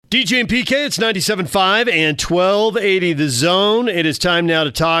DJ and PK, it's 97.5 and 1280 The Zone. It is time now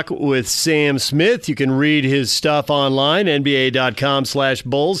to talk with Sam Smith. You can read his stuff online,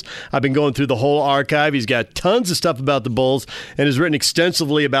 nba.com/Bulls. I've been going through the whole archive. He's got tons of stuff about the Bulls and has written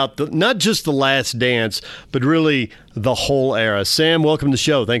extensively about not just the Last Dance, but really the whole era. Sam, welcome to the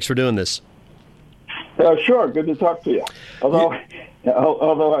show. Thanks for doing this. Sure, good to talk to you. Although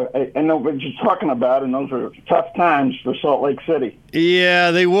I know what you're talking about, and those are tough times for Salt Lake City.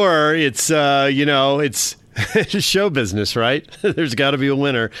 Yeah, they were. It's it's show business, right? There's got to be a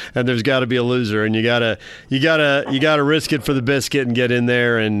winner and there's got to be a loser, and you gotta risk it for the biscuit and get in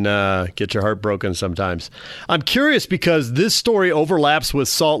there and get your heart broken sometimes. I'm curious because this story overlaps with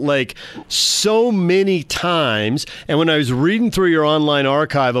Salt Lake so many times, and when I was reading through your online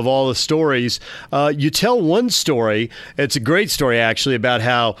archive of all the stories, you tell one story. It's a great story actually about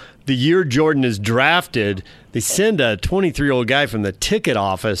how the year Jordan is drafted, they send a 23-year-old guy from the ticket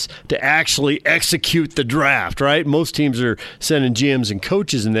office to actually execute the draft, right? Most teams are sending GMs and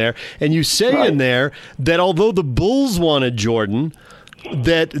coaches in there. And you say in there that although the Bulls wanted Jordan,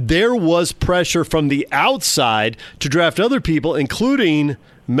 that there was pressure from the outside to draft other people, including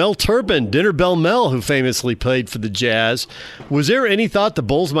Mel Turpin, Dinner Bell Mel, who famously played for the Jazz. Was there any thought the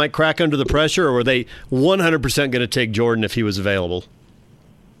Bulls might crack under the pressure, or were they 100% going to take Jordan if he was available?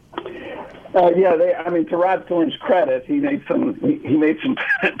 To Rod Thorne's credit, he made some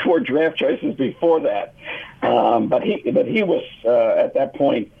poor draft choices before that, but he was at that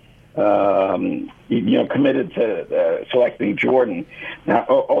point, committed to selecting Jordan. Now,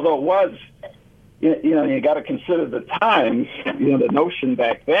 although it was, you got to consider the times. The notion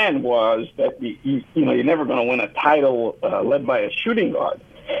back then was that you're never going to win a title led by a shooting guard,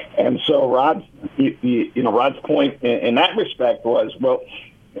 and so Rod's point in that respect was, well,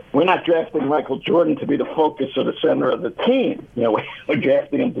 we're not drafting Michael Jordan to be the focus or the center of the team. We're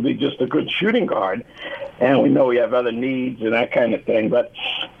drafting him to be just a good shooting guard, and we know we have other needs and that kind of thing. But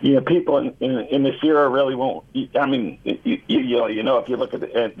people in this era really won't. I mean, if you look at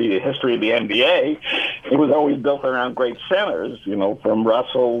the history of the NBA, it was always built around great centers. From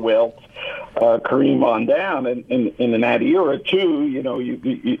Russell, Wilt, Kareem on down, and in that era too.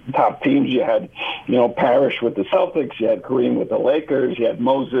 You top teams. You had Parrish with the Celtics. You had Kareem with the Lakers. You had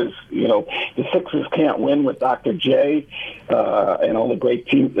Moses. The Sixers can't win with Dr. J and all the great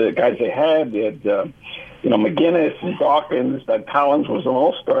guys they had. They had McGinnis and Dawkins. That Collins was an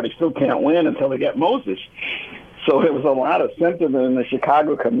all-star. They still can't win until they get Moses. So there was a lot of sentiment in the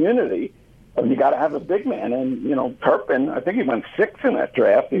Chicago community of you got to have a big man. And Turpin, I think he went 6th in that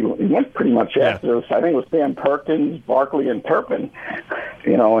draft. He went pretty much after. I think it was Sam Perkins, Barkley, and Turpin.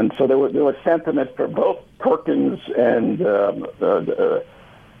 And so there was sentiment for both Perkins and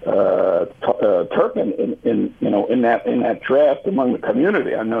Turpin in that draft among the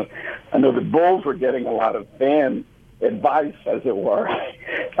community. I know the Bulls were getting a lot of fan advice, as it were.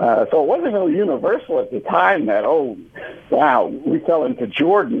 So it wasn't really universal at the time that, oh, wow, we fell into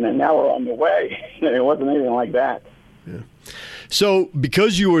Jordan and now we're on the way. It wasn't anything like that. Yeah. So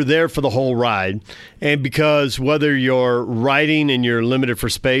because you were there for the whole ride, and because whether you're writing and you're limited for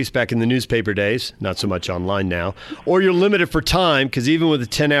space back in the newspaper days, not so much online now, or you're limited for time, because even with a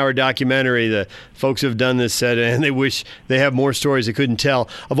 10-hour documentary, the folks who have done this said, and they wish they have more stories they couldn't tell.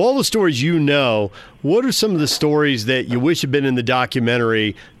 Of all the stories what are some of the stories that you wish had been in the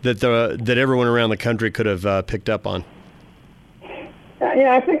documentary that everyone around the country could have picked up on?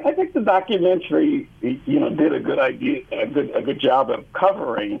 Yeah, I think the documentary, did a good job of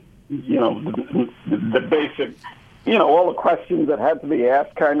covering, the basic, all the questions that had to be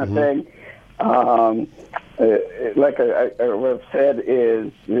asked, kind of thing. Like I have said,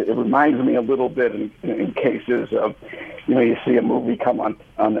 it reminds me a little bit in cases of, you see a movie come on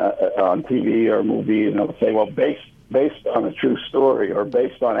TV or a movie, say, well, based on a true story or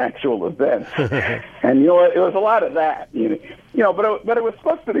based on actual events. And, it was a lot of that, but it was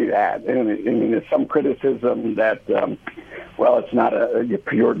supposed to be that. And there's some criticism that, it's not a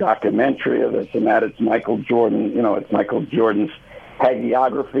pure documentary of this and that. It's Michael Jordan, it's Michael Jordan's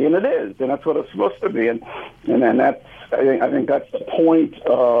hagiography, and it is, and that's what it's supposed to be. And then I think that's the point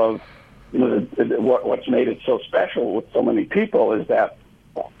of, what's made it so special with so many people is that,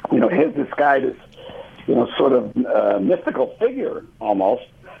 here's this guy that's, sort of mythical figure almost,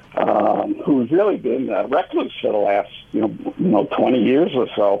 who's really been recluse for the last, 20 years or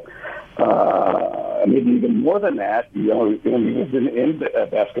so. Maybe even more than that. He was in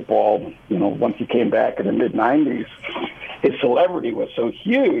basketball, once he came back in the mid-'90s. His celebrity was so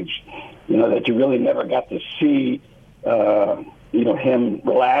huge, that you really never got to see, him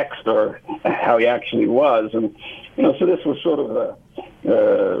relaxed or how he actually was. And, so this was sort of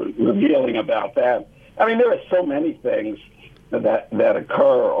revealing about that. I mean, there are so many things that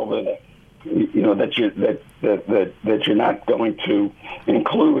occur over the, that you're not going to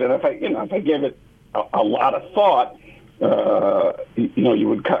include. And if I give it a lot of thought,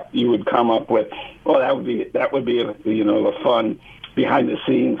 you would come up with, well, that would be a fun behind the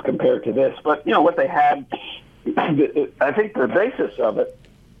scenes compared to this. But what they had, I think the basis of it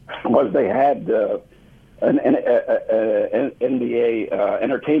was they had an NBA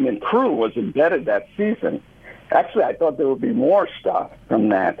entertainment crew was embedded that season. Actually, I thought there would be more stuff from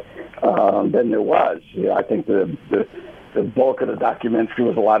that than there was. I think the bulk of the documentary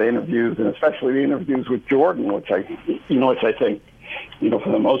was a lot of interviews, and especially the interviews with Jordan, which I think, for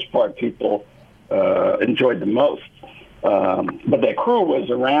the most part, people enjoyed the most. But their crew was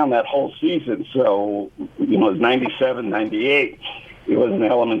around that whole season, so it was 97, 98. It was an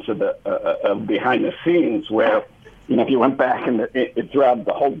elements of behind the scenes where, if you went back throughout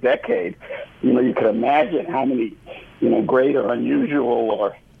the whole decade, you could imagine how many, great or unusual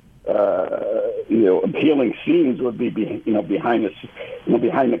or appealing scenes would be behind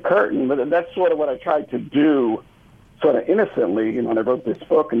the curtain. But that's sort of what I tried to do, sort of innocently. When I wrote this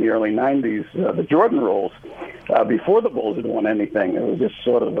book in the early '90s, the Jordan Rules, before the Bulls had won anything. It was just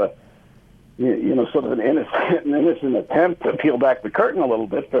sort of an innocent attempt to peel back the curtain a little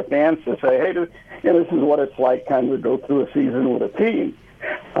bit for fans to say, hey, this is what it's like kind of to go through a season with a team.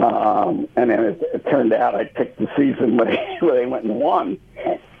 And then it turned out I picked the season where they went and won,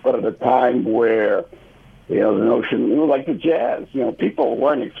 but at a time where, the notion, like the Jazz, people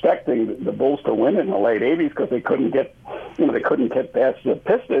weren't expecting the Bulls to win in the late '80s because they couldn't get past the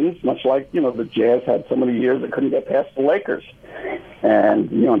Pistons, much like, the Jazz had so many years they couldn't get past the Lakers. And,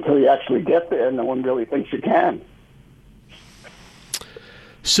 until you actually get there, no one really thinks you can.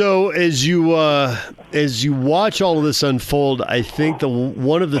 So as you watch all of this unfold, I think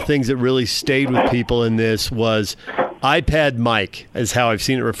one of the things that really stayed with people in this was iPad Mike, is how I've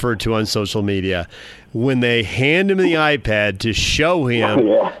seen it referred to on social media. When they hand him the iPad to show him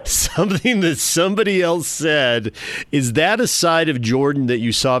something that somebody else said, is that a side of Jordan that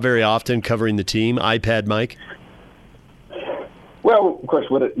you saw very often covering the team, iPad Mike? Well, of course,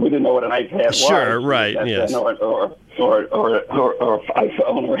 we didn't know what an iPad was. Sure, right, yes. Or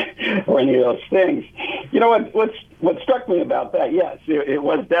iPhone or any of those things. What struck me about that, yes, it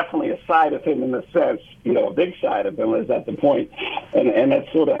was definitely a side of him in the sense, a big side of him was at the point, and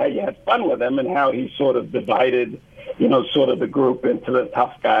that's sort of how you had fun with him and how he sort of divided, sort of the group into the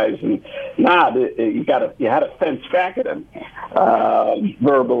tough guys, and you had a fence back at him,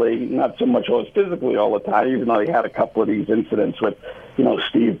 verbally, not so much always physically all the time, even though he had a couple of these incidents with,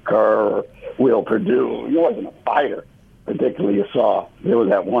 Steve Kerr or Will Perdue. He wasn't a fighter. Particularly, you saw there was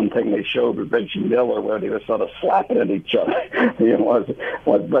that one thing they showed with Reggie Miller where they were sort of slapping at each other.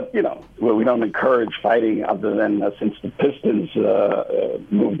 But we don't encourage fighting other than since the Pistons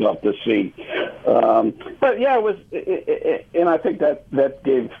moved up the scene. But yeah, it was, and I think that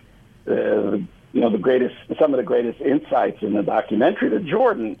gave some of the greatest insights in the documentary to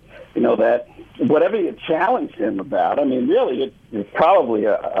Jordan. That whatever you challenged him about, I mean, really, it's probably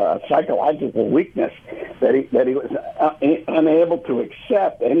a psychological weakness that he was unable to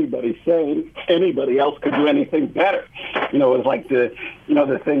accept anybody saying anybody else could do anything better. It was like the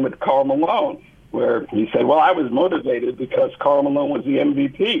thing with Karl Malone, where he said, well, I was motivated because Karl Malone was the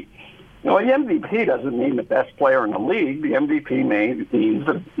MVP. The MVP doesn't mean the best player in the league. The MVP means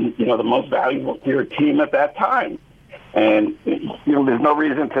the most valuable to your team at that time. And, there's no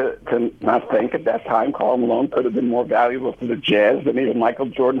reason to not think at that time Karl Malone could have been more valuable to the Jazz than even Michael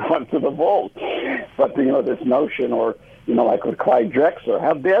Jordan was to the Bulls. But, this notion, or, like with Clyde Drexler,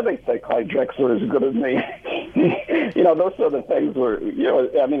 how dare they say Clyde Drexler is as good as me? Those sort of things were,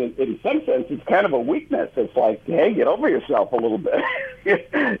 in some sense, it's kind of a weakness. It's like, hey, get over yourself a little bit.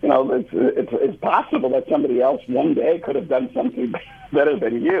 It's possible that somebody else one day could have done something better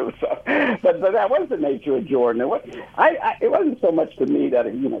than you. So, but that was the nature of Jordan. It wasn't so much to me that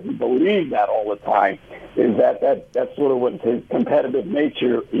he believed that all the time. Is that sort of was his competitive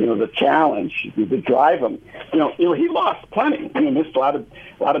nature? The challenge to drive him. He lost plenty. He missed a lot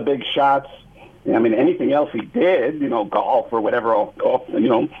of big shots. I mean, anything else he did, golf or whatever,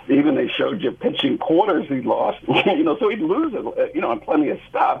 even they showed you pitching quarters he lost, so he'd lose, on plenty of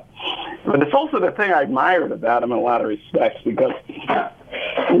stuff. But it's also the thing I admired about him in a lot of respects because,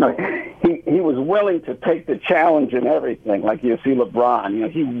 he was willing to take the challenge in everything. Like you see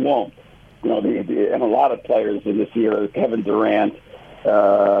LeBron, he won't. And a lot of players in this era, Kevin Durant,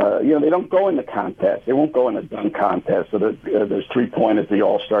 they don't go in the contest. They won't go in a dunk contest. So there's 3-pointers at the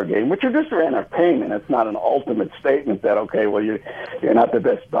All-Star game, which are just for entertainment. It's not an ultimate statement that, okay, well, you're not the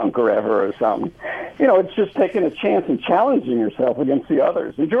best dunker ever or something. It's just taking a chance and challenging yourself against the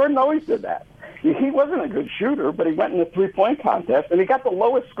others. And Jordan always did that. He wasn't a good shooter, but he went in the 3-point contest, and he got the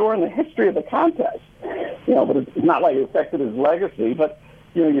lowest score in the history of the contest. But it's not like it affected his legacy, but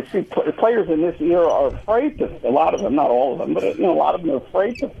you see players in this era are afraid to, a lot of them, not all of them, but a lot of them are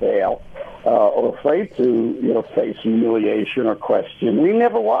afraid to fail or afraid to, face humiliation or question. And he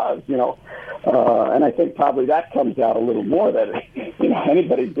never was, and I think probably that comes out a little more that,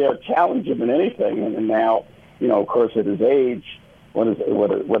 anybody dare challenge him in anything. And now, of course, at his age, what is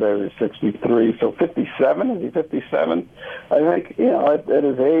 63? So 57? Is he 57? I think, at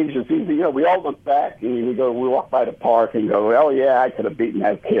his age, it's easy. We all look back and we walk by the park and go, oh, yeah, I could have beaten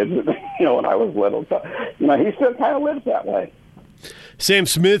that kid, when I was little. So, he still kind of lives that way. Sam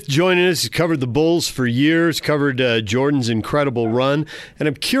Smith joining us. He's covered the Bulls for years, covered Jordan's incredible run. And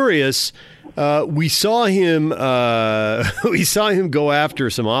I'm curious, we saw him go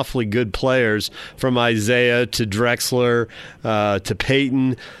after some awfully good players, from Isaiah to Drexler to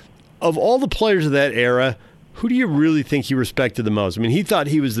Peyton. Of all the players of that era, who do you really think he respected the most? I mean, he thought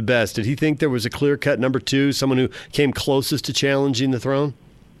he was the best. Did he think there was a clear-cut number two, someone who came closest to challenging the throne?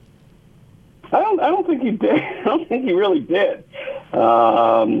 I don't think he did. I don't think he really did.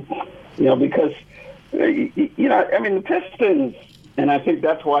 Because the Pistons. And I think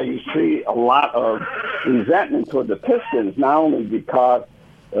that's why you see a lot of resentment toward the Pistons, not only because,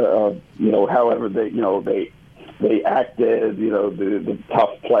 however they acted, the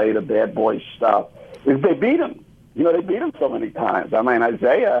tough play, the bad boy stuff, is they beat him. They beat him so many times. I mean,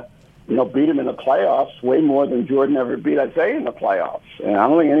 Isaiah, beat him in the playoffs way more than Jordan ever beat Isaiah in the playoffs. And I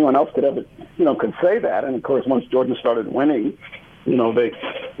don't think anyone else could ever, could say that. And of course, once Jordan started winning, he won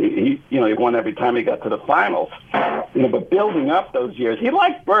every time he got to the finals. But building up those years, he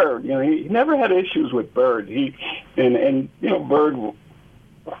liked Bird. He never had issues with Bird. Bird, he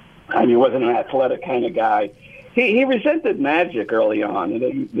wasn't an athletic kind of guy. He resented Magic early on, and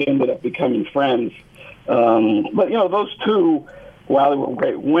they ended up becoming friends. But those two, while they were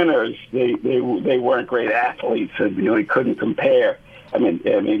great winners, they weren't great athletes, and he couldn't compare. I mean,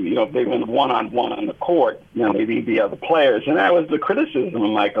 they went one-on-one on the court. They beat the other players, and that was the criticism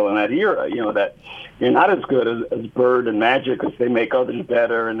of Michael in that era. That you're not as good as Bird and Magic because they make others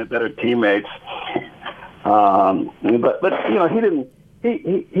better and they're better teammates. But he didn't.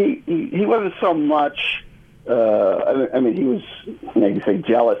 He wasn't so much. He was maybe say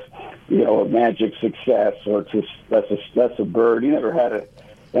jealous, of Magic's success or just that's a Bird. He never had it.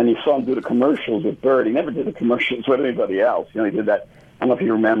 And you saw him do the commercials with Bird. He never did the commercials with anybody else. He did that. I don't know if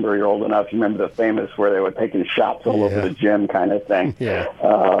you remember, you're old enough, you remember the famous where they were taking shots all over the gym kind of thing. Yeah.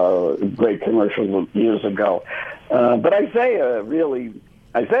 Great commercials years ago. But Isaiah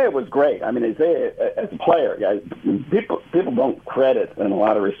was great. I mean, Isaiah as a player, guys, people don't credit in a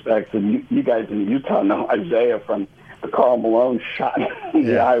lot of respects. And you guys in Utah know Isaiah from the Karl Malone shot.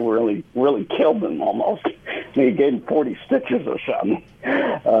 The eye really killed him almost. He gave him 40 stitches or something.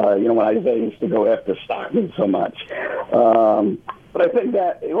 When Isaiah used to go after Stockton so much. But I think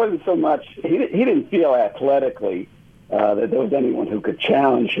that it wasn't so much, he didn't feel athletically that there was anyone who could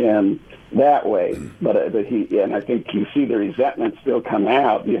challenge him that way. But and I think you see the resentment still come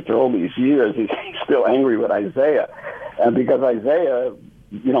out after all these years. He's still angry with Isaiah. And because Isaiah,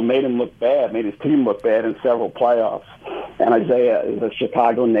 made him look bad, made his team look bad in several playoffs. And Isaiah is a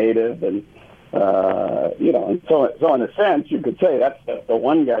Chicago native, and and so in a sense, you could say that's the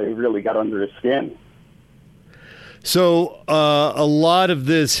one guy who really got under his skin. So a lot of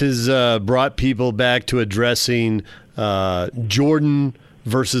this has brought people back to addressing Jordan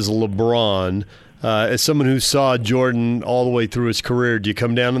versus LeBron. As someone who saw Jordan all the way through his career, do you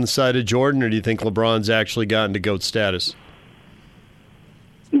come down on the side of Jordan, or do you think LeBron's actually gotten to GOAT status?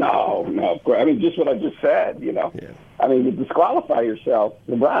 No. I mean, just what I just said, Yeah. I mean, you disqualify yourself.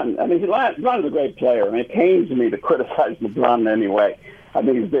 LeBron's a great player. I mean, it pains me to criticize LeBron in any way. I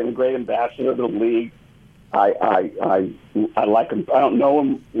think he's been a great ambassador to the league. I like him. I don't know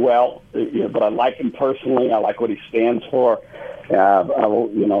him well, but I like him personally. I like what he stands for.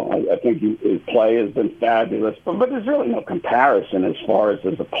 I think his play has been fabulous. But there's really no comparison as far as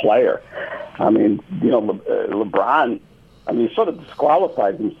a player. I mean, LeBron, he sort of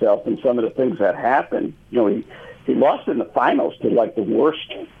disqualified himself in some of the things that happened. He lost in the finals to like the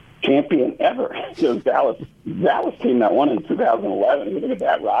worst champion ever. Dallas team that won in 2011. You look at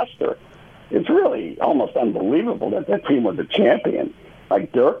that roster. It's really almost unbelievable that team was a champion.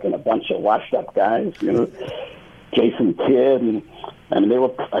 Like Dirk and a bunch of washed-up guys, Jason Kidd, and I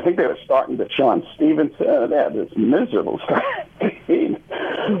mean, I think they were starting to Sean Stevenson. They had this miserable team.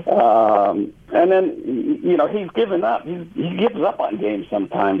 And then, he's given up. He gives up on games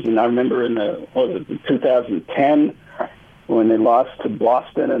sometimes. And I remember in the 2010 when they lost to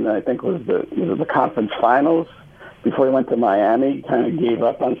Boston, and I think it was the conference finals before he went to Miami, he kind of gave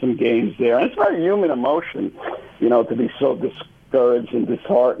up on some games there. And it's very human emotion, to be so discouraged and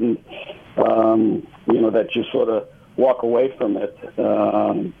disheartened, that you sort of walk away from it.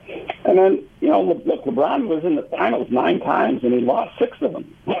 And then, look, LeBron was in the finals 9 times, and he lost 6 of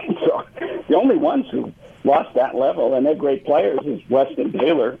them. So the only ones who lost that level, and they're great players, is West and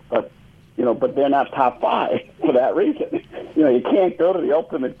Baylor, but they're not top 5 for that reason. You can't go to the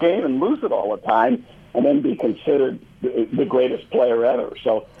ultimate game and lose it all the time and then be considered the greatest player ever.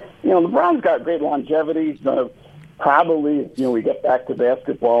 So, LeBron's got great longevity. He's going to probably, we get back to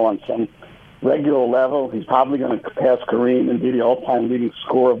basketball on some regular level, he's probably going to pass Kareem and be the all-time leading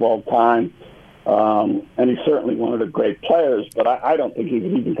scorer of all time. And he's certainly one of the great players, but I don't think you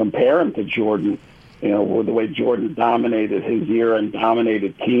can even compare him to Jordan, with the way Jordan dominated his era and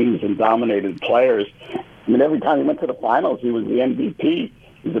dominated teams and dominated players. I mean, every time he went to the finals, he was the MVP.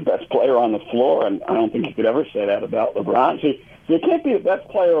 He's the best player on the floor, and I don't think you could ever say that about LeBron. So you can't be the best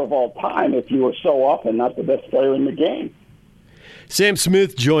player of all time if you were so often not the best player in the game. Sam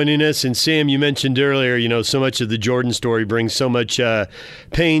Smith joining us. And Sam, you mentioned earlier, so much of the Jordan story brings so much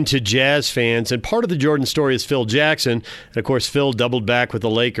pain to Jazz fans. And part of the Jordan story is Phil Jackson. And, of course, Phil doubled back with the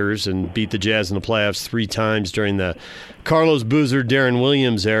Lakers and beat the Jazz in the playoffs 3 times during the Carlos Boozer, Darren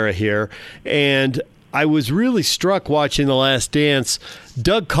Williams era here. And I was really struck watching The Last Dance.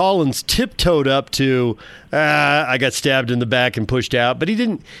 Doug Collins tiptoed up to, I got stabbed in the back and pushed out. But he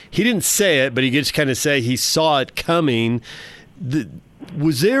didn't say it, but he just kind of say he saw it coming.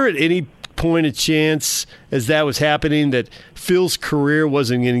 Was there at any point a chance as that was happening that Phil's career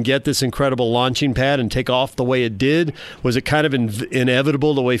wasn't going to get this incredible launching pad and take off the way it did? Was it kind of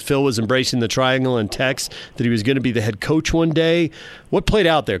inevitable the way Phil was embracing the triangle and Tex that he was going to be the head coach one day? What played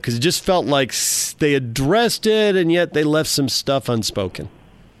out there? Because it just felt like they addressed it and yet they left some stuff unspoken.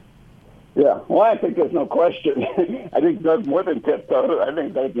 Yeah, well, I think there's no question. I think Doug more than tiptoed. I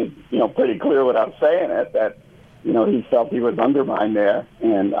think Doug was, pretty clear without saying it that he felt he was undermined there.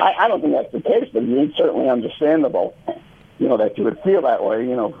 And I don't think that's the case, but it's certainly understandable, that you would feel that way.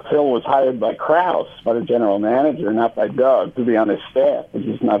 Phil was hired by Krause, by the general manager, not by Doug, to be on his staff, which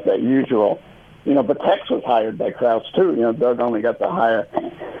is not that usual. But Tex was hired by Krause, too. Doug only got to hire.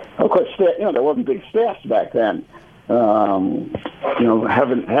 Of course, there wasn't big staffs back then. Having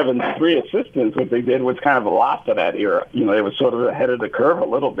 3 assistants, what they did was kind of a lot for that era. They were sort of ahead of the curve a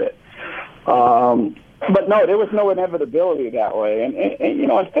little bit. But no, there was no inevitability that way. And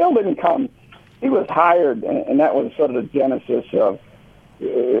Phil didn't come. He was hired, and that was sort of the genesis of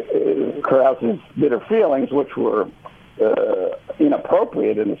Krause's bitter feelings, which were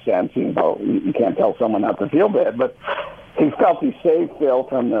inappropriate in a sense. You can't tell someone not to feel bad, but he felt he saved Phil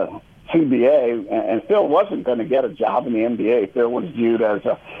from the CBA, and Phil wasn't going to get a job in the NBA. Phil was viewed as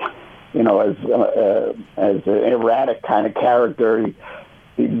as an erratic kind of character.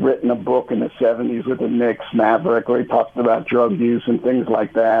 He'd written a book in the 70s with the Knicks, Maverick, where he talked about drug use and things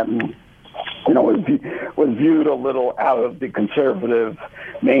like that, and was viewed a little out of the conservative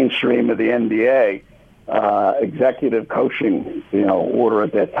mainstream of the NBA executive coaching order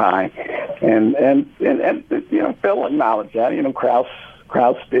at that time, and Phil acknowledged that.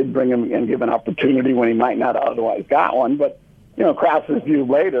 Krause did bring him and give an opportunity when he might not have otherwise got one, but Krause's view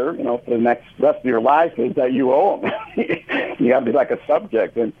later, for the next rest of your life is that you owe him. You got to be like a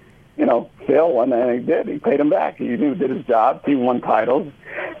subject. And, Phil, and he did. He paid him back. He did his job. He won titles.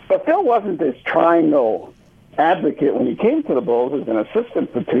 But Phil wasn't this triangle advocate when he came to the Bulls as an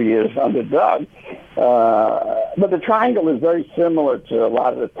assistant for 2 years under Doug. But the triangle is very similar to a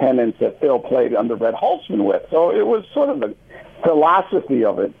lot of the tenets that Phil played under Red Holtzman with. So it was sort of the philosophy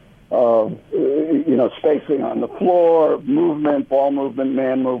of it. Of spacing on the floor, movement, ball movement,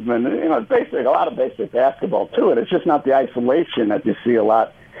 man movement. Basic, a lot of basic basketball to it. It's just not the isolation that you see a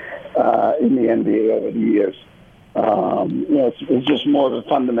lot in the NBA over the years. It's just more of a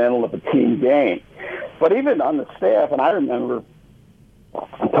fundamental of a team game. But even on the staff, and I remember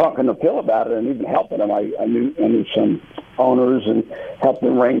talking to Phil about it and even helping him. I knew some owners and helped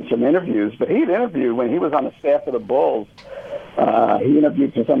him arrange some interviews. But he'd interviewed when he was on the staff of the Bulls. He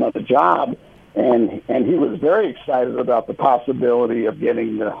interviewed for some other job, and he was very excited about the possibility of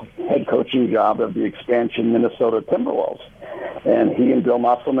getting the head coaching job of the expansion Minnesota Timberwolves. And he and Bill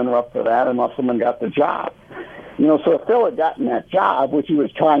Musselman were up for that, and Musselman got the job. So if Phil had gotten that job, which he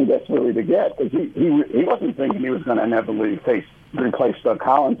was trying desperately to get, because he wasn't thinking he was going to inevitably replace Doug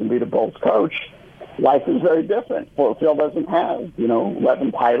Collins and be the Bulls coach, life is very different. Well, Phil doesn't have,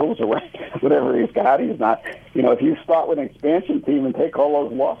 11 titles or whatever he's got. He's not, if you start with an expansion team and take all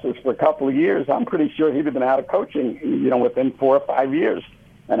those losses for a couple of years, I'm pretty sure he'd have been out of coaching, within 4 or 5 years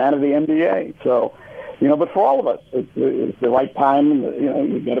and out of the NBA. So, but for all of us, it's the right time.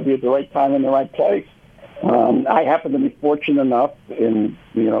 You've got to be at the right time in the right place. I happen to be fortunate enough in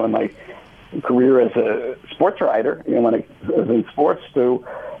my career as a sports writer, when I was in sports, to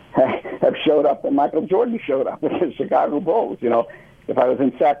have showed up, and Michael Jordan showed up with the Chicago Bulls. If I was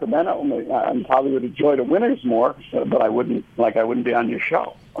in Sacramento, I probably would enjoy the winners more, but I wouldn't be on your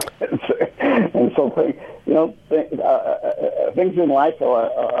show. And so, things in life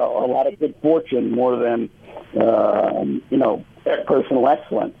are a lot of good fortune more than personal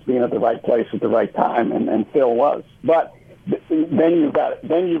excellence, being at the right place at the right time, and Phil was. But then you've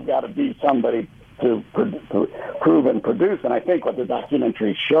got to be somebody to prove and produce. And I think what the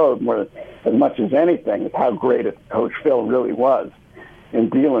documentary showed, more as much as anything, is how great a coach Phil really was in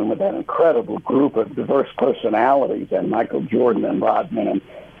dealing with that incredible group of diverse personalities, and Michael Jordan and Rodman and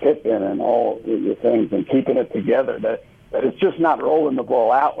Pippen and all the things, and keeping it together. That it's just not rolling the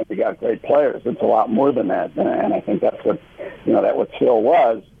ball out when you got great players. It's a lot more than that, and I think that's what Phil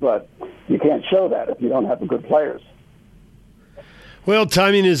was. But you can't show that if you don't have the good players. Well,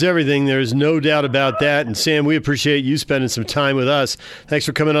 timing is everything. There's no doubt about that. And, Sam, we appreciate you spending some time with us. Thanks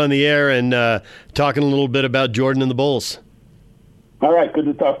for coming on the air and talking a little bit about Jordan and the Bulls. All right, good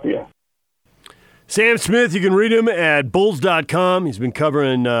to talk to you. Sam Smith, you can read him at Bulls.com. He's been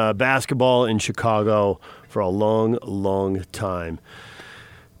covering basketball in Chicago for a long, long time.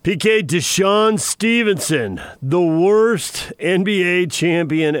 PK, Deshaun Stevenson, the worst NBA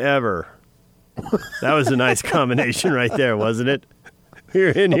champion ever. That was a nice combination right there, wasn't it? We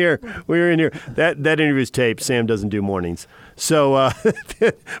were in here. That interview is taped. Sam doesn't do mornings. So,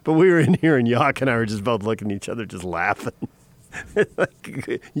 but we were in here, and Yak and I were just both looking at each other, just laughing.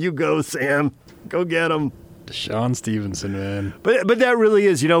 You go, Sam. Go get him. Deshaun Stevenson, man. But that really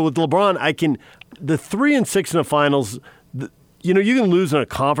is, with LeBron, the 3-6 in the finals, you can lose in a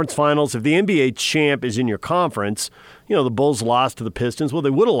conference finals. If the NBA champ is in your conference, the Bulls lost to the Pistons. Well, they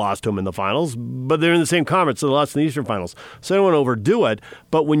would have lost to them in the finals, but they're in the same conference, so they lost in the Eastern Finals. So I don't want to overdo it.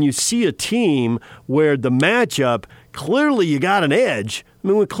 But when you see a team where the matchup, clearly you got an edge. I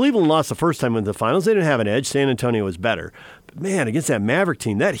mean, when Cleveland lost the first time in the finals, they didn't have an edge. San Antonio was better. But, man, against that Maverick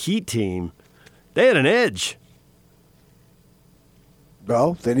team, that Heat team, they had an edge.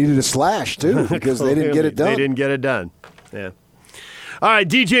 Well, they needed a slash, too, because they didn't get it done. They didn't get it done. Yeah. All right,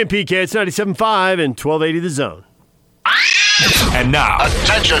 DJ and PK, it's 97.5 and 1280 The Zone. And now,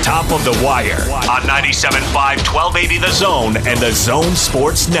 attention, top of the wire on 97.5, 1280 The Zone and the Zone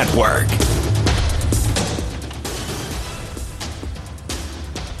Sports Network.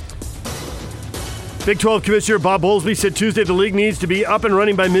 Big 12 Commissioner Bob Bowlesby said Tuesday the league needs to be up and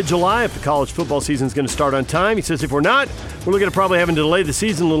running by mid-July if the college football season is going to start on time. He says if we're not, we're looking at probably having to delay the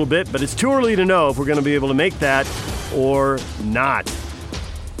season a little bit, but it's too early to know if we're going to be able to make that or not.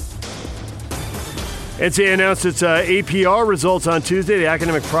 NCAA announced its APR results on Tuesday. The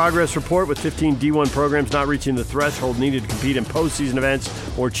academic progress report with 15 D1 programs not reaching the threshold needed to compete in postseason events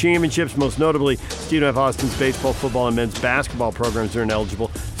or championships. Most notably, Stephen F. Austin's baseball, football, and men's basketball programs are ineligible.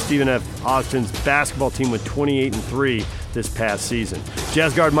 Stephen F. Austin's basketball team went 28-3 this past season.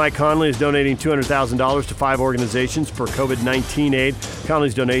 Jazz guard Mike Conley is donating $200,000 to 5 organizations for COVID-19 aid.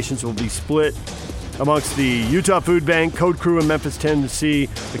 Conley's donations will be split amongst the Utah Food Bank, Code Crew in Memphis, Tennessee,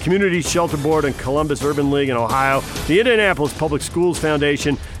 the Community Shelter Board and Columbus Urban League in Ohio, the Indianapolis Public Schools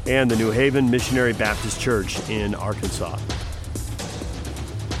Foundation, and the New Haven Missionary Baptist Church in Arkansas.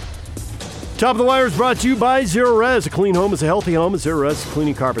 Top of the Wire is brought to you by Zero Res. A clean home is a healthy home. Zero Res is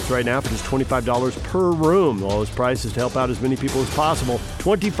cleaning carpets right now for just $25 per room. The lowest price is to help out as many people as possible.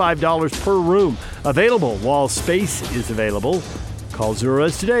 $25 per room. Available while space is available. Call Zero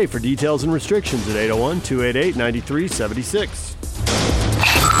Res today for details and restrictions at 801-288-9376.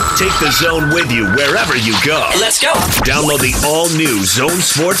 Take the Zone with you wherever you go. Let's go. Download the all-new Zone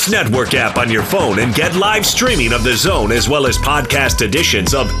Sports Network app on your phone and get live streaming of the Zone as well as podcast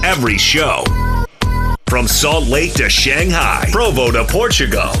editions of every show. From Salt Lake to Shanghai, Provo to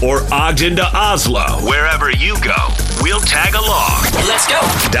Portugal, or Ogden to Oslo, wherever you go, we'll tag along. Let's go.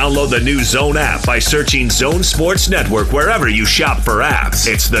 Download the new Zone app by searching Zone Sports Network wherever you shop for apps.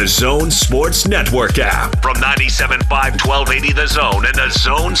 It's the Zone Sports Network app from 97.5 1280 The Zone and the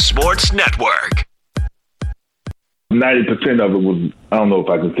Zone Sports Network. 90% of it was, I don't know if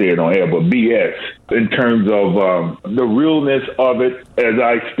I can say it on air, but BS. in terms of the realness of it. As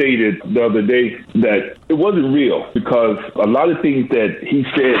I stated the other day, that it wasn't real because a lot of things that he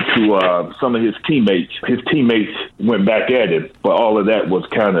said to some of his teammates went back at him, but all of that was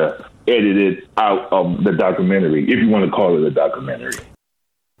kind of edited out of the documentary, if you want to call it a documentary.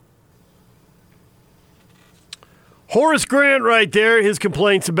 Horace Grant right there, his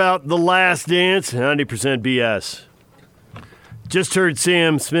complaints about The Last Dance, 90% BS. Just heard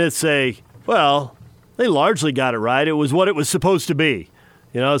Sam Smith say, well, they largely got it right. It was what it was supposed to be.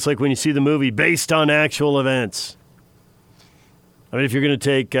 You know, it's like when you see the movie based on actual events. I mean, if you're going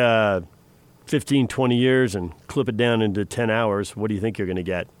to take 15, 20 years and clip it down into 10 hours, what do you think you're going to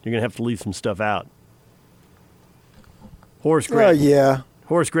get? You're going to have to leave some stuff out. Horace Grant. Yeah.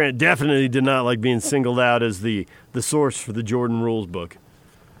 Horace Grant definitely did not like being singled out as the source for the Jordan Rules book.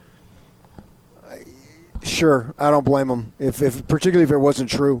 Sure, I don't blame him. If particularly if it wasn't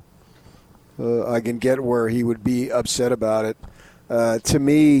true, I can get where he would be upset about it. To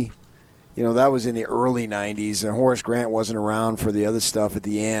me, you know, that was in the early '90s, and Horace Grant wasn't around for the other stuff at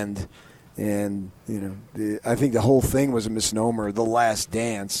the end. And you know, I think the whole thing was a misnomer. The Last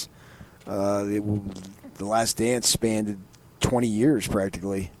Dance, the Last Dance spanned 20 years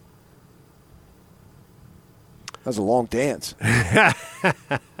practically. That was a long dance.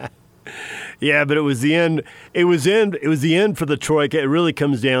 Yeah, but it was the end. It was the end for the Troika. It really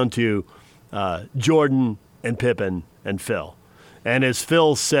comes down to Jordan and Pippen and Phil. And as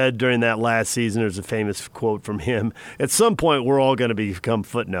Phil said during that last season, there's a famous quote from him. At some point, we're all going to become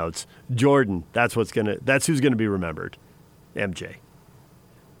footnotes. Jordan, that's who's going to be remembered. MJ.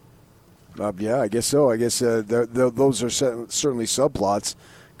 Yeah, I guess so. I guess those are certainly subplots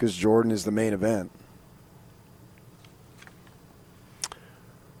because Jordan is the main event.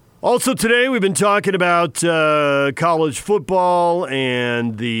 Also today, we've been talking about college football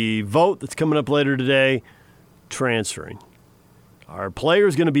and the vote that's coming up later today, transferring. Are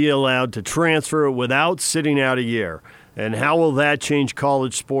players going to be allowed to transfer without sitting out a year? And how will that change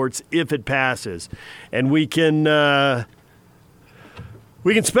college sports if it passes? And we can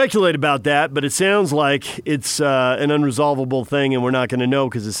speculate about that, but it sounds like it's an unresolvable thing, and we're not going to know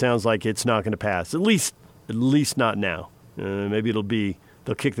because it sounds like it's not going to pass. At least not now. Maybe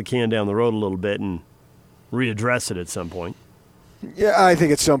they'll kick the can down the road a little bit and readdress it at some point. Yeah, I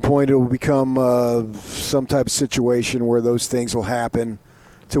think at some point it will become some type of situation where those things will happen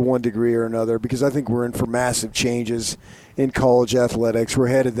to one degree or another, because I think we're in for massive changes in college athletics. We're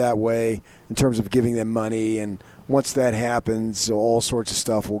headed that way in terms of giving them money, and once that happens, all sorts of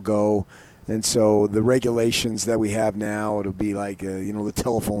stuff will go. And so the regulations that we have now, it'll be like the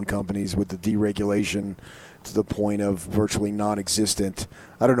telephone companies with the deregulation to the point of virtually non-existent.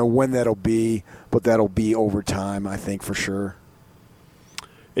 I don't know when that'll be, but that'll be over time, I think, for sure.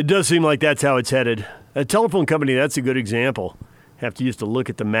 It does seem like that's how it's headed. A telephone company, that's a good example. Have to used to look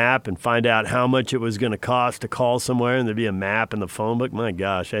at the map and find out how much it was going to cost to call somewhere, and there'd be a map in the phone book. My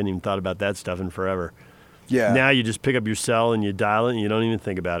gosh, I hadn't even thought about that stuff in forever. Yeah. Now you just pick up your cell and you dial it and you don't even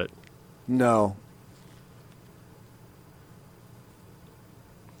think about it. No.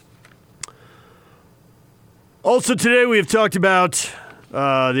 Also today we have talked about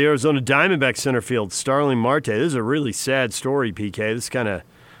the Arizona Diamondbacks center field, Starling Marte. This is a really sad story, PK. This kind of,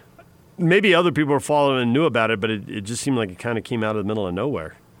 maybe other people were following and knew about it, but it just seemed like it kind of came out of the middle of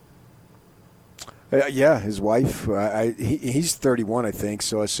nowhere. Yeah, his wife, he's 31, I think,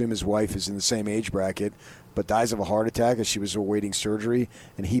 so I assume his wife is in the same age bracket, but dies of a heart attack as she was awaiting surgery,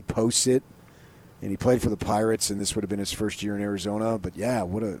 and he posts it, and he played for the Pirates, and this would have been his first year in Arizona. But yeah,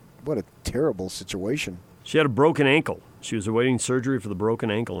 what a terrible situation. She had a broken ankle. She was awaiting surgery for the broken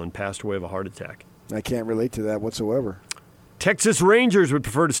ankle and passed away of a heart attack. I can't relate to that whatsoever. Texas Rangers would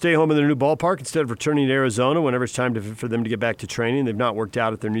prefer to stay home in their new ballpark instead of returning to Arizona whenever it's time for them to get back to training. They've not worked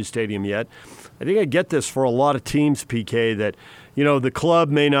out at their new stadium yet. I think I get this for a lot of teams, PK, that the club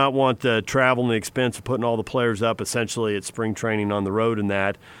may not want the travel and the expense of putting all the players up essentially at spring training on the road and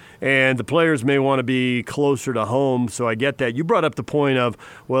that. And the players may want to be closer to home, so I get that. You brought up the point of,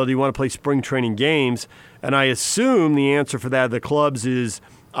 well, do you want to play spring training games? And I assume the answer for that, the clubs, is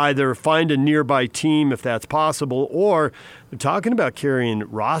either find a nearby team if that's possible, or they're talking about carrying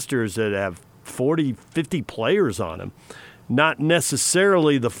rosters that have 40, 50 players on them. Not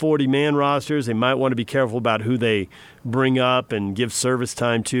necessarily the 40-man rosters. They might want to be careful about who they bring up and give service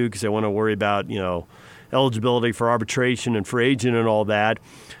time to, because they want to worry about, eligibility for arbitration and free agent and all that.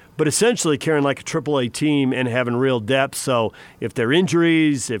 But essentially carrying like a AAA team and having real depth. So if there are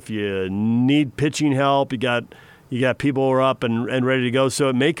injuries, if you need pitching help, you got people who are up and ready to go. So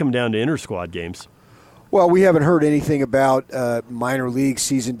it may come down to inter-squad games. Well, we haven't heard anything about minor league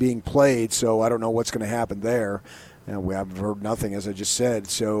season being played, so I don't know what's going to happen there. We haven't heard nothing, as I just said.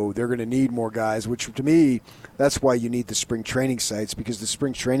 So they're going to need more guys, which to me, that's why you need the spring training sites, because the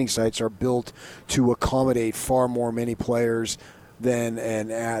spring training sites are built to accommodate far more many players than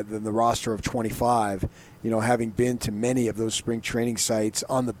the roster of 25. Having been to many of those spring training sites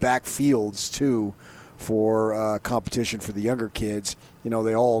on the back fields, too, for competition for the younger kids,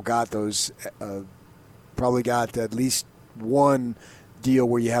 they all got those, probably got at least one deal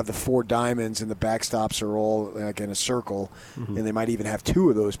where you have the 4 diamonds and the backstops are all like in a circle, and they might even have 2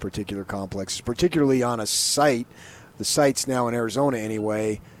 of those particular complexes, particularly on a site. The sites now in Arizona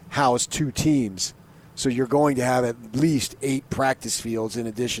anyway house 2 teams, so you're going to have at least 8 practice fields in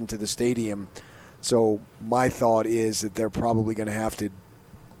addition to the stadium. So my thought is that they're probably going to have to,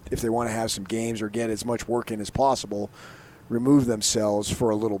 if they want to have some games or get as much work in as possible, remove themselves for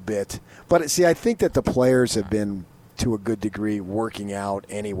a little bit. But see, I think that the players have been, to a good degree, working out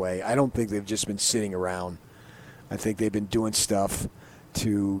anyway. I don't think they've just been sitting around. I think they've been doing stuff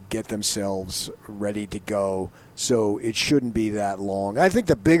to get themselves ready to go, so it shouldn't be that long. I think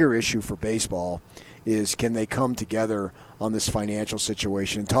the bigger issue for baseball is, can they come together on this financial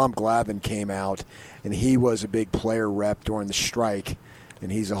situation? Tom Glavine came out, and he was a big player rep during the strike,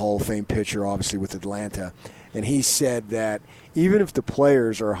 and he's a Hall of Fame pitcher, obviously, with Atlanta. And he said that even if the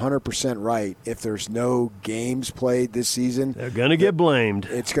players are 100% right, if there's no games played this season, they're going to get blamed.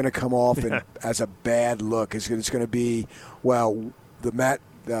 It's going to come off as a bad look. It's going to be, well, the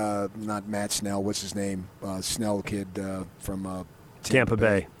not Matt Snell, what's his name? Snell kid from Tampa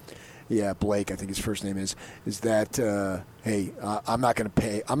Bay. Yeah, Blake, I think his first name is that, hey, I'm not going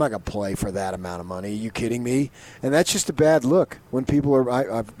to play for that amount of money. Are you kidding me? And that's just a bad look when people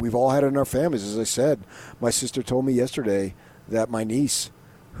are, we've all had it in our families, as I said. My sister told me yesterday that my niece,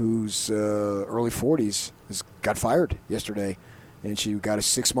 who's early 40s, got fired yesterday. And she got a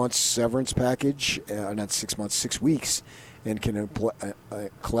 6-month severance package, not 6 months, 6 weeks, and can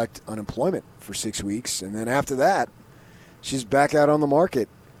collect unemployment for 6 weeks. And then after that, she's back out on the market.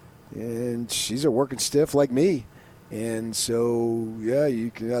 And she's a working stiff like me. And so, yeah, you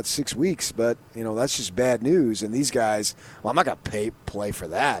got 6 weeks, but, that's just bad news. And these guys, well, I'm not going to play for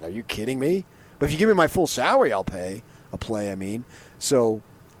that. Are you kidding me? But if you give me my full salary, I'll play. So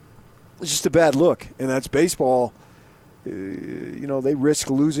it's just a bad look. And that's baseball. They risk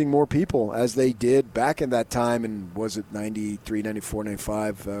losing more people, as they did back in that time. And was it 93, 94,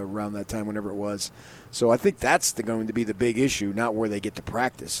 95, around that time, whenever it was. So I think that's going to be the big issue, not where they get to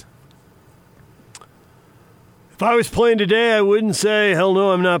practice. If I was playing today, I wouldn't say, hell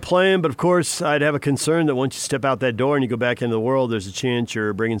no, I'm not playing. But, of course, I'd have a concern that once you step out that door and you go back into the world, there's a chance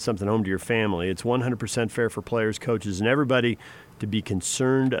you're bringing something home to your family. It's 100% fair for players, coaches, and everybody to be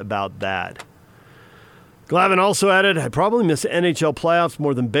concerned about that. Glavine also added, I probably miss NHL playoffs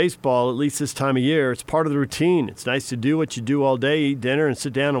more than baseball, at least this time of year. It's part of the routine. It's nice to do what you do all day, eat dinner, and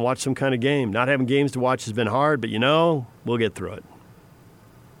sit down and watch some kind of game. Not having games to watch has been hard, but, we'll get through it.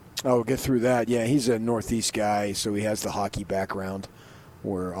 Oh, get through that. Yeah, he's a Northeast guy, so he has the hockey background,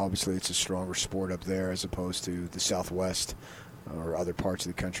 where obviously it's a stronger sport up there as opposed to the Southwest or other parts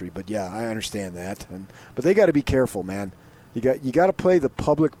of the country. But, yeah, I understand that. But they got to be careful, man. You got to play the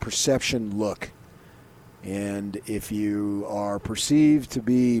public perception look. And if you are perceived to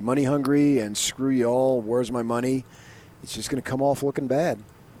be money hungry and screw you all, where's my money, it's just going to come off looking bad.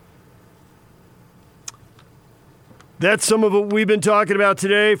 That's some of what we've been talking about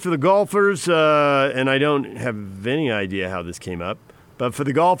today for the golfers, and I don't have any idea how this came up. But for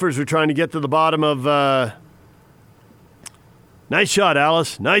the golfers, we're trying to get to the bottom of nice shot,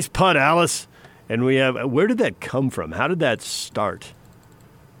 Alice. Nice putt, Alice. And we have, where did that come from? How did that start?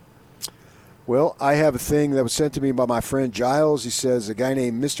 Well, I have a thing that was sent to me by my friend Giles. He says a guy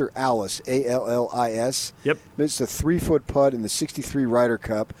named Mr. Allis, A-L-L-I-S. Yep. Missed a 3-foot putt in the 63 Ryder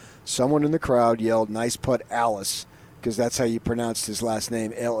Cup. Someone in the crowd yelled, "Nice putt, Allis," because that's how you pronounced his last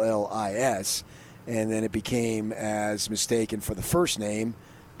name, L-L-I-S. And then it became as mistaken for the first name,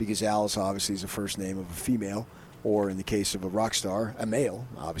 because Alice obviously is the first name of a female, or in the case of a rock star, a male.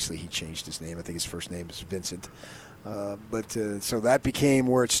 Obviously, he changed his name. I think his first name is Vincent. So that became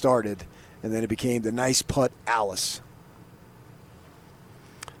where it started. And then it became the Nice Putt Alice.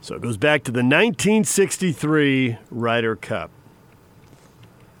 So it goes back to the 1963 Ryder Cup.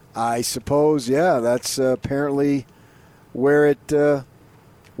 I suppose, yeah, that's apparently where it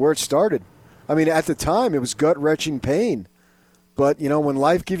started. I mean, at the time, it was gut-wrenching pain. But, when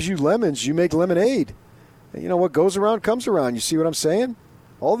life gives you lemons, you make lemonade. And what goes around comes around. You see what I'm saying?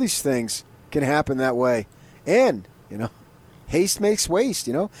 All these things can happen that way. And, haste makes waste,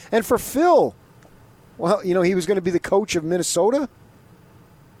 And for Phil, Well, he was going to be the coach of Minnesota.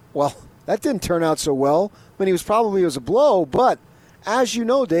 Well, that didn't turn out so well. I mean, it was a blow, but as you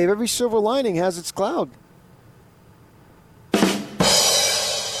know, Dave, every silver lining has its cloud.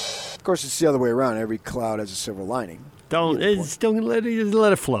 Of course, it's the other way around. Every cloud has a silver lining. Don't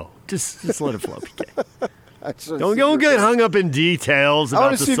let it flow. Just let it flow, PK. Don't get hung up in details about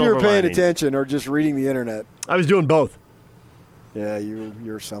the silver linings. I want to see if you were paying attention or just reading the internet. I was doing both. Yeah,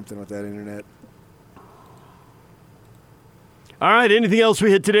 you're something with that internet. All right, anything else we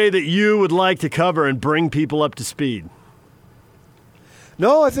hit today that you would like to cover and bring people up to speed?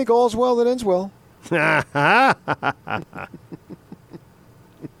 No, I think all's well that ends well.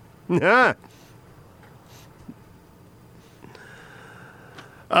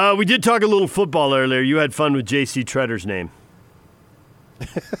 We did talk a little football earlier. You had fun with J.C. Tretter's name.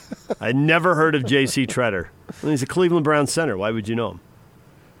 I'd never heard of J.C. Tretter. He's a Cleveland Browns center. Why would you know him?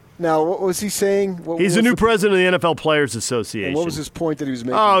 Now, what was he saying? He's the new president of the NFL Players Association. And what was his point that he was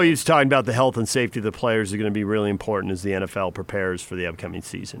making? Oh, he was talking about the health and safety of the players are going to be really important as the NFL prepares for the upcoming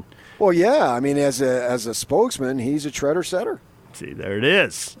season. Well, yeah. I mean, as a spokesman, he's a Tretter setter. See, there it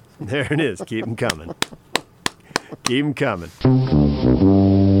is. There it is. Keep them coming. Keep them coming.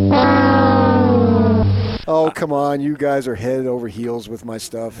 Oh, come on. You guys are head over heels with my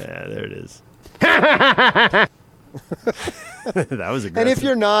stuff. Yeah, there it is. That was aggressive. And if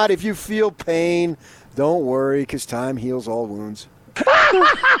you're not, if you feel pain, don't worry, because time heals all wounds.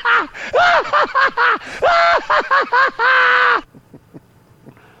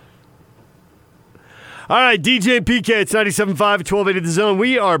 All right, DJ and PK, it's 97.5 at 1280 The Zone.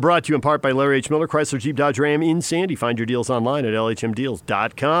 We are brought to you in part by Larry H. Miller, Chrysler Jeep Dodge Ram in Sandy. Find your deals online at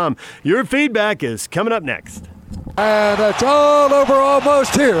lhmdeals.com. Your feedback is coming up next. And it's all over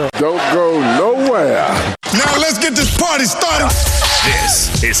almost here. Don't go nowhere. Now let's get this party started.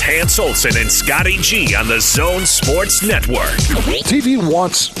 This is Hans Olsen and Scotty G on the Zone Sports Network. TV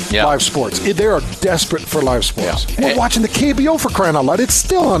wants live sports. They are desperate for live sports. Yeah. We're watching the KBO for crying out loud. It's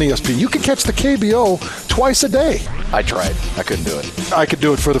still on ESPN. You can catch the KBO twice a day. I tried. I couldn't do it. I could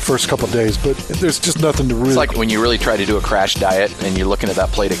do it for the first couple of days, but there's just nothing to really... It's like when you really try to do a crash diet and you're looking at that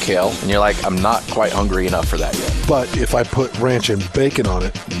plate of kale and you're like, I'm not quite hungry enough for that yet. But if I put ranch and bacon on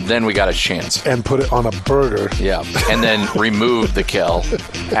it... Then we got a chance. And put it on a burger... Yeah, and then remove the kale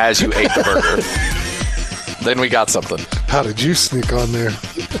as you ate the burger. Then we got something. How did you sneak on there?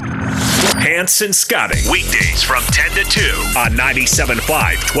 Hans and Scotty, weekdays from 10 to 2 on 97.5,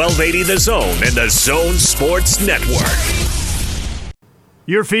 1280 The Zone and the Zone Sports Network.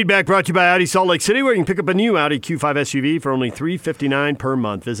 Your feedback brought to you by Audi Salt Lake City, where you can pick up a new Audi Q5 SUV for only $359 per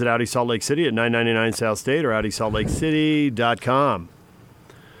month. Visit Audi Salt Lake City at 999 South State or AudiSaltLakeCity.com.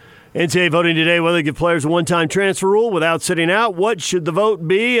 NCAA voting today whether to give players a one-time transfer rule without sitting out. What should the vote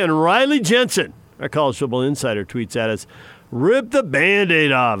be? And Riley Jensen, our college football insider, tweets at us, rip the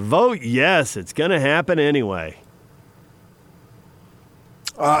Band-Aid off. Vote yes. It's going to happen anyway.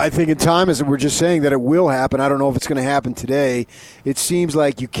 I think in time, as we're just saying, that it will happen. I don't know if it's going to happen today. It seems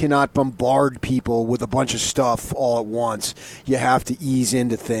like you cannot bombard people with a bunch of stuff all at once. You have to ease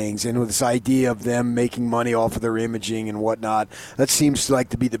into things. And with this idea of them making money off of their imaging and whatnot, that seems like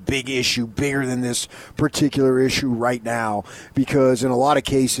to be the big issue, bigger than this particular issue right now. Because in a lot of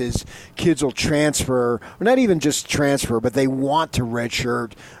cases, kids will transfer, or not even just transfer, but they want to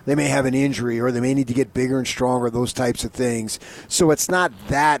redshirt. They may have an injury or they may need to get bigger and stronger, those types of things. So it's not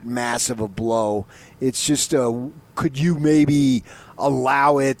that massive a blow. It's just could you maybe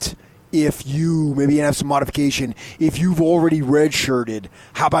allow it if you maybe have some modification if you've already redshirted?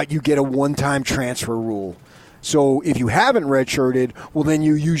 How about you get a one-time transfer rule? So if you haven't redshirted, well, then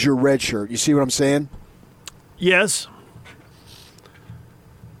you use your red shirt. You see what I'm saying? Yes.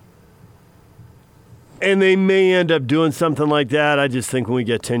 And they may end up doing something like that. I just think when we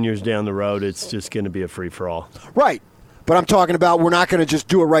get 10 years down the road, it's just going to be a free-for-all. Right. But I'm talking about we're not going to just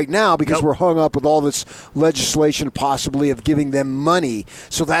do it right now because we're hung up with all this legislation possibly of giving them money.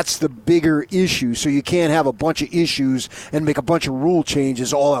 So that's the bigger issue. So you can't have a bunch of issues and make a bunch of rule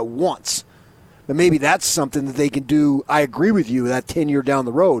changes all at once. But maybe that's something that they can do. I agree with you, that 10 year down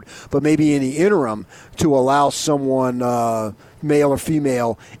the road. But maybe in the interim to allow someone, male or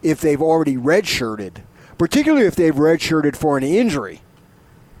female, if they've already redshirted, particularly if they've redshirted for an injury,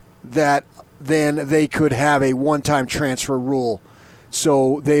 that then they could have a one-time transfer rule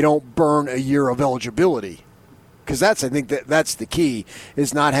so they don't burn a year of eligibility. because I think that's the key,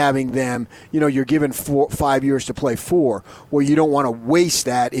 is not having them, you're given 5 years to play 4. Well, you don't want to waste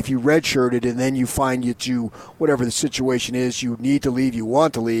that if you redshirted and then you find whatever the situation is, you need to leave, you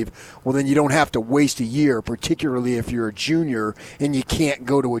want to leave. Well, then you don't have to waste a year, particularly if you're a junior and you can't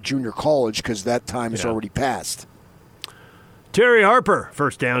go to a junior college because that time is already passed. Terry Harper,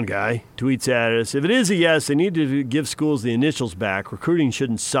 first down guy, tweets at us, if it is a yes, they need to give schools the initials back. Recruiting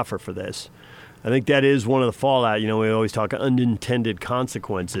shouldn't suffer for this. I think that is one of the fallout. We always talk unintended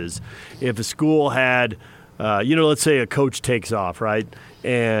consequences. If a school had, let's say a coach takes off, right?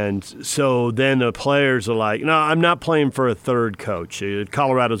 And so then the players are like, no, I'm not playing for a third coach.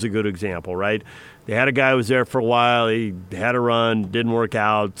 Colorado's a good example, right? They had a guy who was there for a while. He had a run, didn't work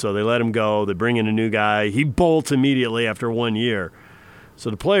out, so they let him go. They bring in a new guy. He bolts immediately after 1 year.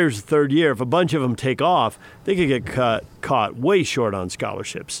 So the players' third year, if a bunch of them take off, they could get caught way short on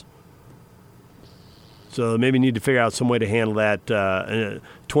scholarships. So maybe need to figure out some way to handle that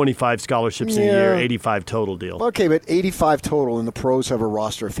 25 scholarships in a year, 85 total deal. Okay, but 85 total, and the pros have a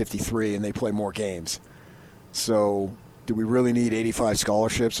roster of 53, and they play more games. So do we really need 85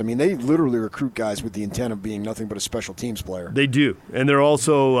 scholarships? I mean, they literally recruit guys with the intent of being nothing but a special teams player. They do. And they're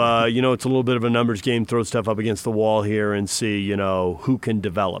also, it's a little bit of a numbers game, throw stuff up against the wall here and see, who can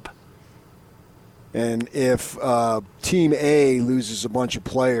develop. And if Team A loses a bunch of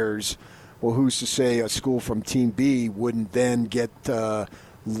players, well, who's to say a school from Team B wouldn't then get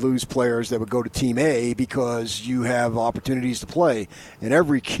lose players that would go to Team A because you have opportunities to play. And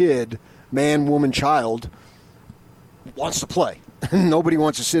every kid, man, woman, child, wants to play. Nobody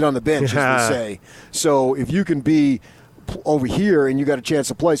wants to sit on the bench, as they say. So if you can be over here and you got a chance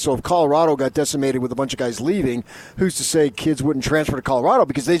to play. So if Colorado got decimated with a bunch of guys leaving, who's to say kids wouldn't transfer to Colorado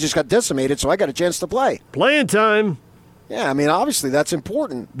because they just got decimated, so I got a chance to play. Playing time. Yeah, I mean, obviously that's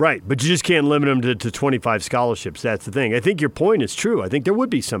important. Right, but you just can't limit them to 25 scholarships. That's the thing. I think your point is true. I think there would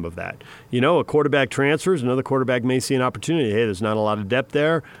be some of that. A quarterback transfers, another quarterback may see an opportunity. Hey, there's not a lot of depth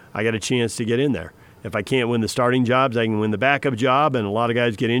there. I got a chance to get in there. If I can't win the starting jobs, I can win the backup job, and a lot of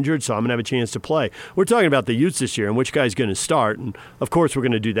guys get injured, so I'm going to have a chance to play. We're talking about the youths this year and which guy's going to start, and of course we're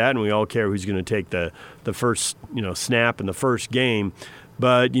going to do that, and we all care who's going to take the first snap in the first game.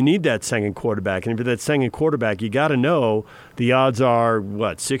 But you need that second quarterback, and if you're that second quarterback, you got to know the odds are,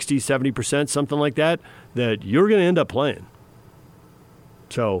 60, 70%, something like that you're going to end up playing.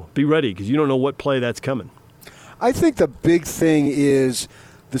 So be ready, because you don't know what play that's coming. I think the big thing is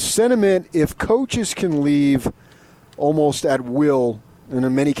the sentiment, if coaches can leave almost at will, and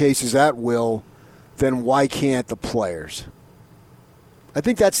in many cases at will, then why can't the players? I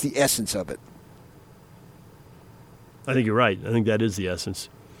think that's the essence of it. I think you're right. I think that is the essence.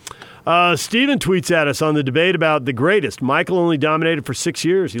 Steven tweets at us on the debate about the greatest. Michael only dominated for 6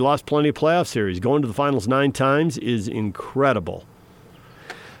 years. He lost plenty of playoff series. Going to the finals 9 times is incredible.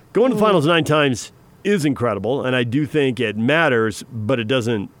 Going to the finals 9 times is incredible, and I do think it matters, but it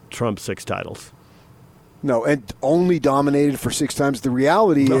doesn't trump 6 titles. No, and only dominated for 6 times. The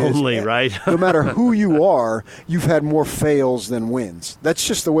reality is, only, right? No matter who you are, you've had more fails than wins. That's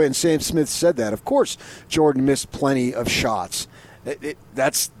just the way, and Sam Smith said that. Of course, Jordan missed plenty of shots.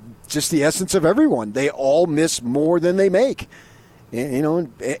 That's just the essence of everyone. They all miss more than they make.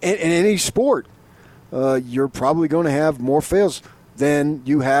 In any sport, you're probably going to have more fails than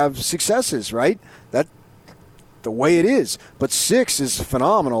you have successes, right? That's the way it is. But 6 is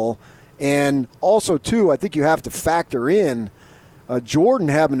phenomenal. And also, too, I think you have to factor in Jordan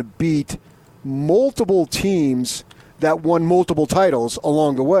having to beat multiple teams that won multiple titles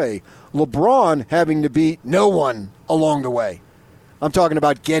along the way. LeBron having to beat no one along the way. I'm talking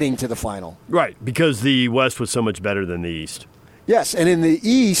about getting to the final. Right, because the West was so much better than the East. Yes, and in the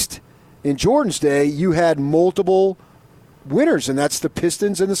East, in Jordan's day, you had multiple winners, and that's the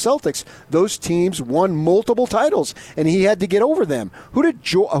Pistons and the Celtics. Those teams won multiple titles, and he had to get over them. Who did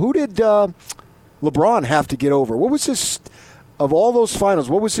LeBron have to get over? What was his, of all those finals,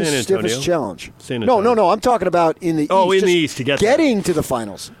 what was his stiffest challenge? No. I'm talking about in the East. Oh, in the East to get getting there. To the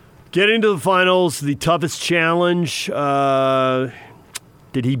finals. Getting to the finals, the toughest challenge.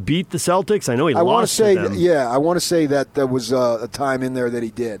 Did he beat the Celtics? I know he lost to them. Yeah, I want to say that there was a time in there that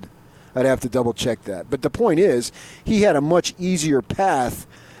he did. I'd have to double-check that. But the point is, he had a much easier path,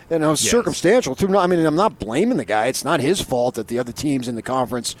 and it was circumstantial, too. I mean, I'm not blaming the guy. It's not his fault that the other teams in the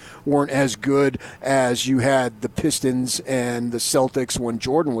conference weren't as good as you had the Pistons and the Celtics when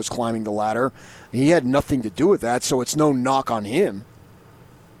Jordan was climbing the ladder. He had nothing to do with that, so it's no knock on him.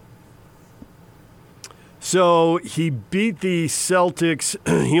 So he beat the Celtics.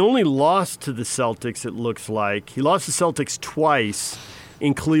 He only lost to the Celtics, it looks like. He lost the Celtics twice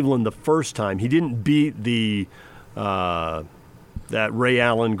in Cleveland the first time. He didn't beat the that Ray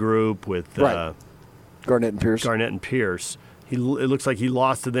Allen group with Garnett and Pierce. It looks like he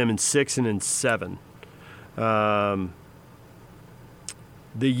lost to them in 6 and in 7.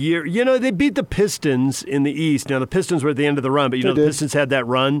 The year, they beat the Pistons in the East. Now, the Pistons were at the end of the run, but the Pistons had that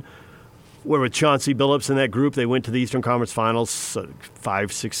run where with Chauncey Billups and that group, they went to the Eastern Conference Finals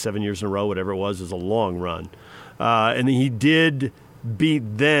 5, 6, 7 years in a row, whatever it was. It was a long run. And he did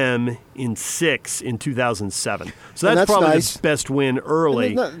beat them in 6 in 2007. So that's probably nice. The best win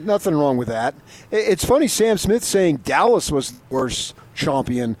early. Nothing wrong with that. It's funny, Sam Smith saying Dallas was the worst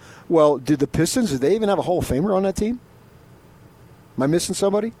champion. Well, did the Pistons, did they even have a Hall of Famer on that team? Am I missing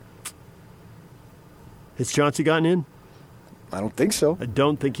somebody? Has Chauncey gotten in? I don't think so. I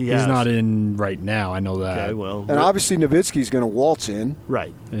don't think he has. He's not in right now. I know that. Okay, well. And obviously Nowitzki's going to waltz in.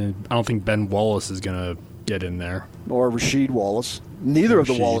 Right. And I don't think Ben Wallace is going to get in there. Or Rasheed Wallace. Neither of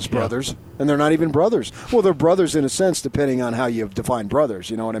the Wallace brothers. And they're not even brothers. Well, they're brothers in a sense, depending on how you define brothers.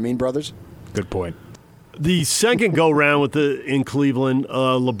 You know what I mean, brothers? Good point. The second go-round in Cleveland,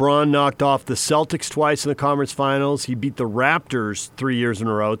 LeBron knocked off the Celtics twice in the conference finals. He beat the Raptors 3 years in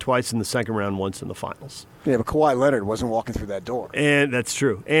a row, twice in the second round, once in the finals. Yeah, but Kawhi Leonard wasn't walking through that door. And that's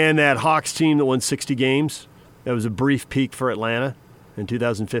true. And that Hawks team that won 60 games, that was a brief peak for Atlanta in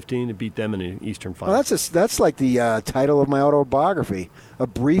 2015. It beat them in the Eastern Finals. Well, that's like the title of my autobiography, A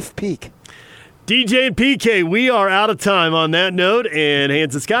Brief Peak. DJ and PK, we are out of time on that note. And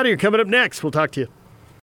Hans and Scotty are coming up next. We'll talk to you.